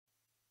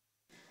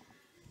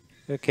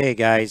Okay,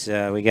 guys,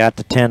 we got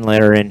the 10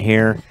 litter in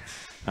here.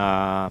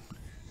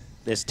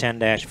 This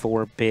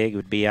 10-4 pig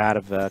would be out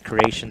of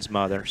Creation's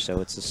mother,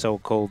 so it's a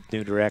so-called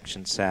New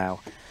Direction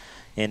sow.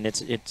 And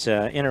it's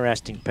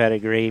interesting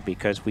pedigree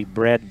because we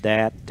bred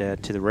that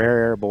to the rare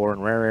air boar,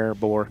 and rare air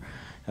boar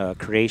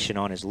Creation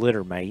on his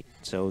litter mate.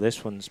 So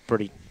this one's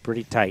pretty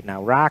tight.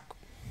 Now Rock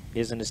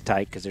isn't as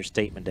tight because there's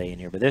statement day in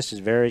here, but this is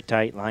very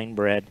tight line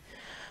bred.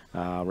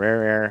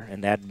 Rare air,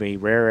 and that'd be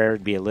rare air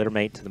would be a litter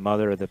mate to the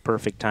mother of the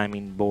perfect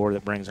timing boar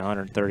that brings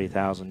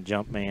 130,000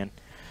 jump man,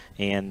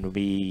 and would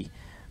be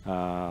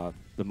the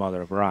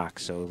mother of Rock.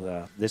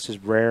 So this is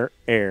rare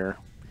air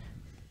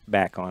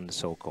back on the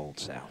so-called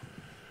sow.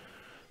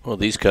 Well,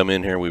 these come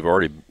in here. We've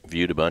already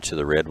viewed a bunch of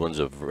the red ones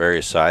of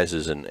various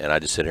sizes, and I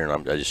just sit here and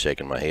I'm just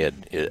shaking my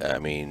head. I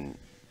mean,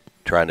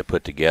 trying to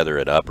put together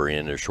an upper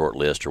end or short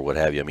list or what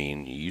have you. I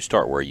mean, you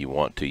start where you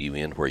want to, you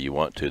end where you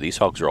want to. These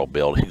hogs are all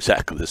built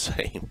exactly the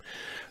same.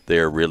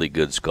 They're really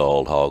good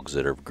skulled hogs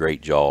that are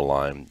great jaw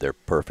line. They're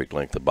perfect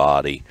length of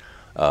body.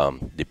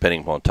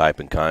 Depending upon type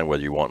and kind,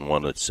 whether you're wanting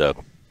one that's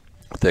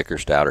thicker,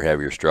 stouter,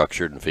 heavier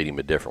structured, and feed him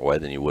a different way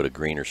than you would a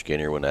green or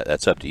skinnier one,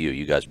 that's up to you.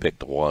 You guys pick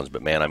the ones.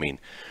 But, man, I mean,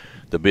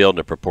 the build,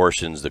 the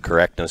proportions, the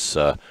correctness,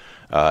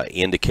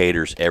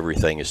 indicators,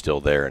 everything is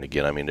still there. And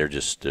again, I mean,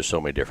 there's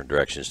so many different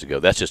directions to go.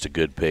 That's just a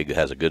good pig that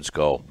has a good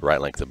skull,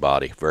 right length of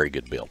body, very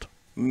good build.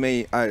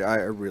 I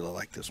really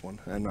like this one.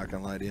 I'm not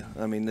gonna lie to you.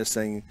 I mean, this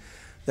thing,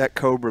 that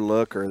cobra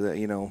look, or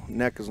the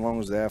neck as long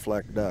as the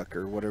Aflac duck,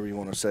 or whatever you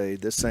want to say.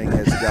 This thing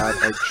has got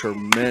a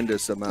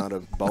tremendous amount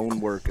of bone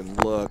work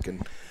and look,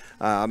 and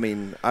I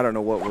mean, I don't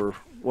know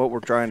what we're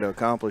trying to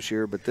accomplish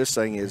here, but this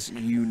thing is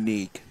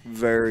unique,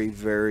 very,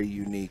 very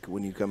unique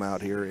when you come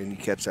out here and you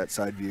catch that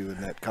side view and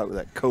that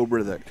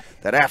cobra, that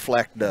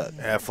Aflac duck.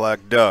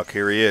 Aflac duck,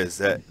 here he is.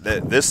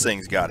 This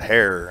thing's got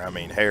hair. I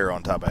mean, hair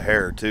on top of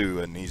hair too,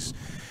 and he's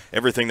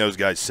everything those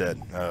guys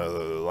said.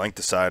 Length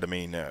of side. I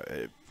mean,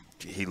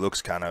 he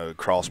looks kind of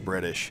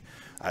crossbredish.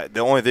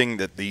 The only thing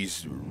that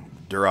these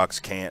Durocs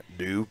can't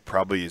do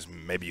probably is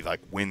maybe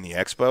like win the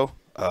expo.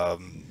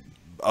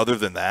 Other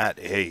than that,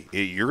 hey,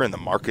 you're in the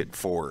market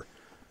for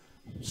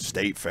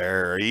state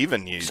fair, or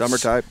even summer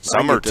type.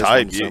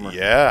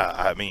 Yeah,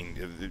 I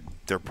mean,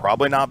 they're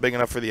probably not big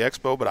enough for the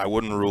expo, but I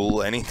wouldn't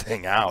rule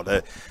anything out.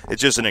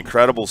 It's just an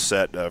incredible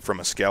set from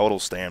a skeletal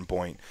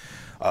standpoint.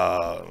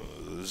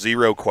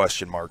 Zero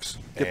question marks.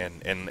 Yep.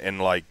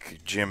 And like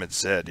Jim had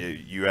said,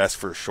 you asked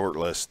for a short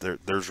list.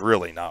 There's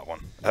really not one.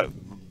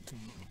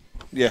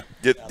 Yeah,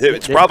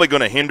 it's probably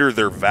going to hinder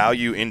their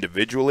value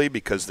individually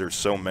because there's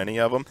so many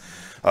of them.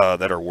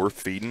 That are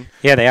worth feeding.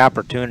 Yeah, the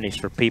opportunities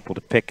for people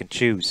to pick and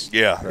choose.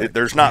 Yeah, right.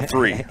 There's not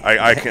three.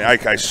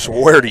 I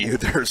swear to you,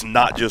 there's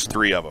not just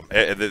three of them.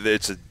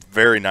 It's a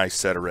very nice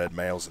set of red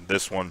males, and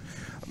this one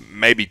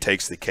maybe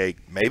takes the cake.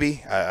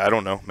 Maybe. I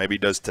don't know. Maybe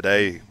does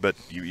today, but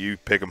you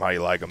pick them how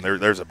you like them.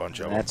 There's a bunch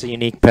of them. That's a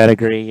unique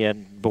pedigree,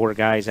 and boar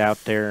guys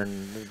out there,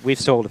 and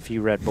we've sold a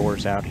few red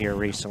boars out here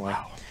recently.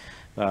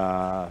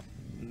 Wow.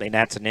 And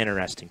that's an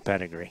interesting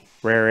pedigree.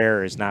 Rare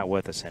Air is not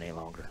with us any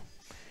longer.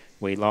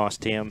 We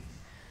lost him.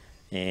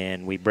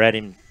 And we bred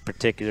him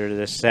particular to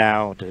this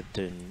sow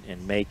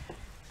and make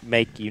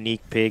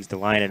unique pigs to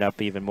line it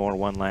up even more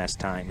one last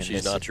time. And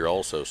she's not your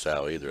also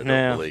sow either, I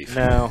don't believe.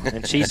 No,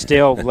 and she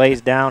still lays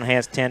down,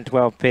 has 10,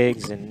 12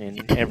 pigs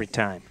and every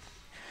time.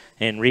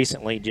 And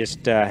recently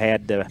just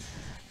had the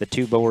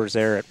two boars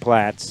there at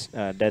Platt's,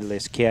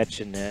 Deadliest Catch,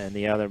 and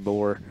the other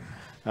boar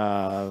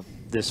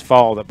this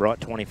fall that brought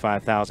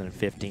 25,000 and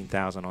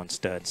 15,000 on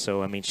studs.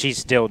 So I mean, she's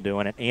still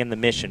doing it, and the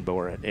mission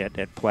boar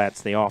at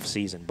Platt's, the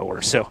off-season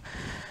boar. So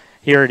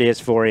here it is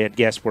for you.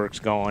 Guesswork's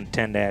gone.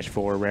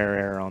 10-4 Rare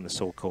Air on the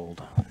So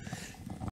Cold.